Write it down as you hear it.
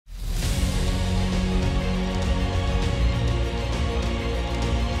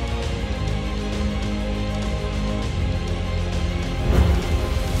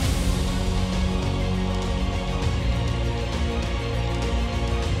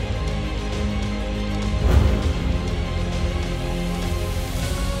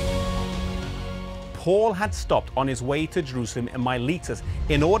Paul had stopped on his way to Jerusalem in Miletus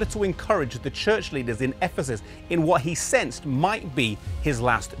in order to encourage the church leaders in Ephesus in what he sensed might be his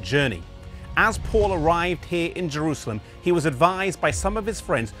last journey. As Paul arrived here in Jerusalem, he was advised by some of his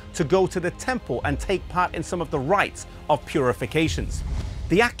friends to go to the temple and take part in some of the rites of purifications.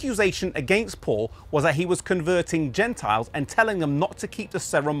 The accusation against Paul was that he was converting Gentiles and telling them not to keep the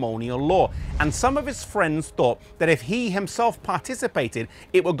ceremonial law. And some of his friends thought that if he himself participated,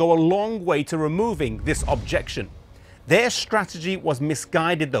 it would go a long way to removing this objection. Their strategy was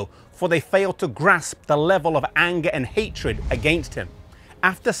misguided though, for they failed to grasp the level of anger and hatred against him.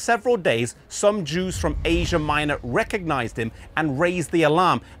 After several days, some Jews from Asia Minor recognized him and raised the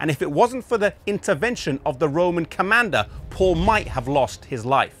alarm, and if it wasn't for the intervention of the Roman commander, Paul might have lost his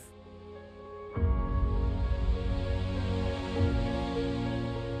life.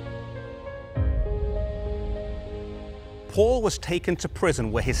 Paul was taken to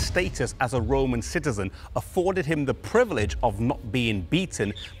prison where his status as a Roman citizen afforded him the privilege of not being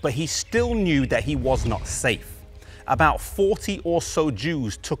beaten, but he still knew that he was not safe. About 40 or so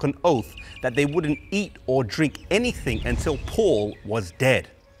Jews took an oath that they wouldn't eat or drink anything until Paul was dead.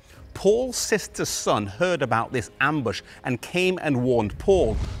 Paul's sister's son heard about this ambush and came and warned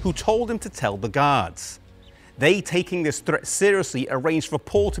Paul, who told him to tell the guards. They, taking this threat seriously, arranged for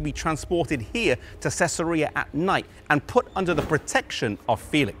Paul to be transported here to Caesarea at night and put under the protection of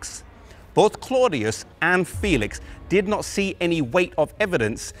Felix. Both Claudius and Felix did not see any weight of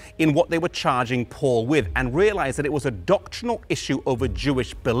evidence in what they were charging Paul with and realized that it was a doctrinal issue over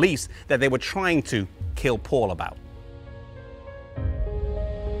Jewish beliefs that they were trying to kill Paul about.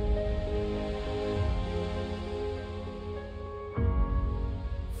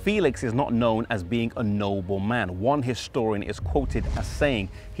 Felix is not known as being a noble man. One historian is quoted as saying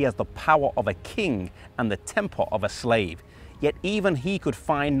he has the power of a king and the temper of a slave. Yet even he could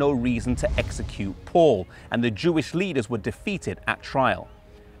find no reason to execute Paul, and the Jewish leaders were defeated at trial.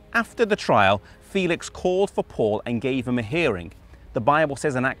 After the trial, Felix called for Paul and gave him a hearing. The Bible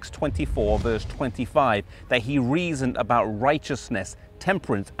says in Acts 24 verse 25 that he reasoned about righteousness,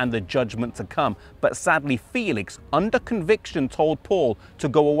 temperance, and the judgment to come. But sadly, Felix, under conviction, told Paul to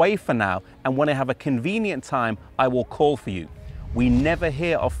go away for now, and when I have a convenient time, I will call for you. We never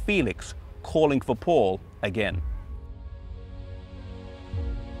hear of Felix calling for Paul again.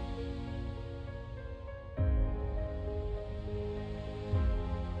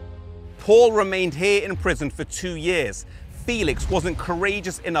 Paul remained here in prison for 2 years. Felix wasn't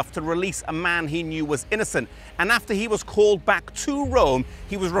courageous enough to release a man he knew was innocent, and after he was called back to Rome,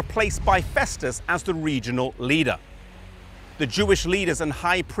 he was replaced by Festus as the regional leader. The Jewish leaders and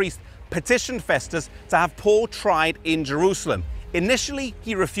high priest petitioned Festus to have Paul tried in Jerusalem. Initially,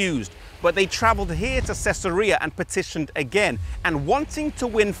 he refused, but they traveled here to Caesarea and petitioned again, and wanting to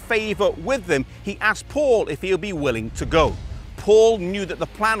win favor with them, he asked Paul if he would be willing to go. Paul knew that the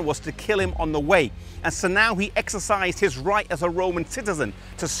plan was to kill him on the way, and so now he exercised his right as a Roman citizen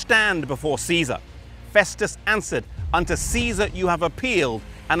to stand before Caesar. Festus answered, "Unto Caesar you have appealed,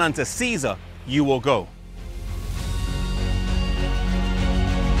 and unto Caesar you will go."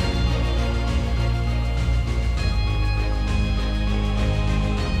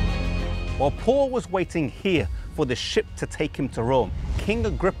 While Paul was waiting here for the ship to take him to Rome, King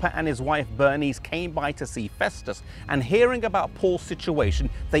Agrippa and his wife Bernice came by to see Festus, and hearing about Paul's situation,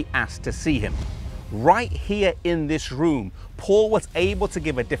 they asked to see him. Right here in this room, Paul was able to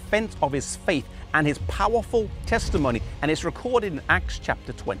give a defense of his faith and his powerful testimony, and it's recorded in Acts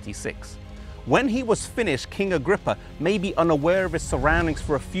chapter 26. When he was finished, King Agrippa, maybe unaware of his surroundings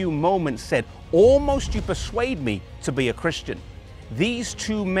for a few moments, said, "Almost you persuade me to be a Christian." These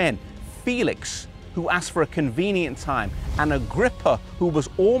two men, Felix, who asked for a convenient time, and Agrippa, who was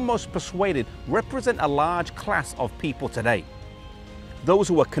almost persuaded, represent a large class of people today. Those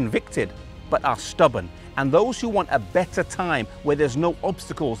who are convicted but are stubborn, and those who want a better time where there's no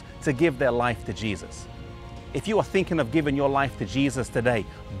obstacles to give their life to Jesus. If you are thinking of giving your life to Jesus today,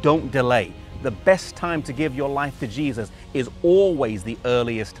 don't delay. The best time to give your life to Jesus is always the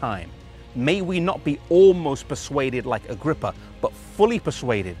earliest time. May we not be almost persuaded like Agrippa, but fully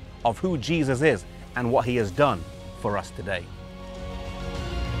persuaded of who Jesus is and what he has done for us today.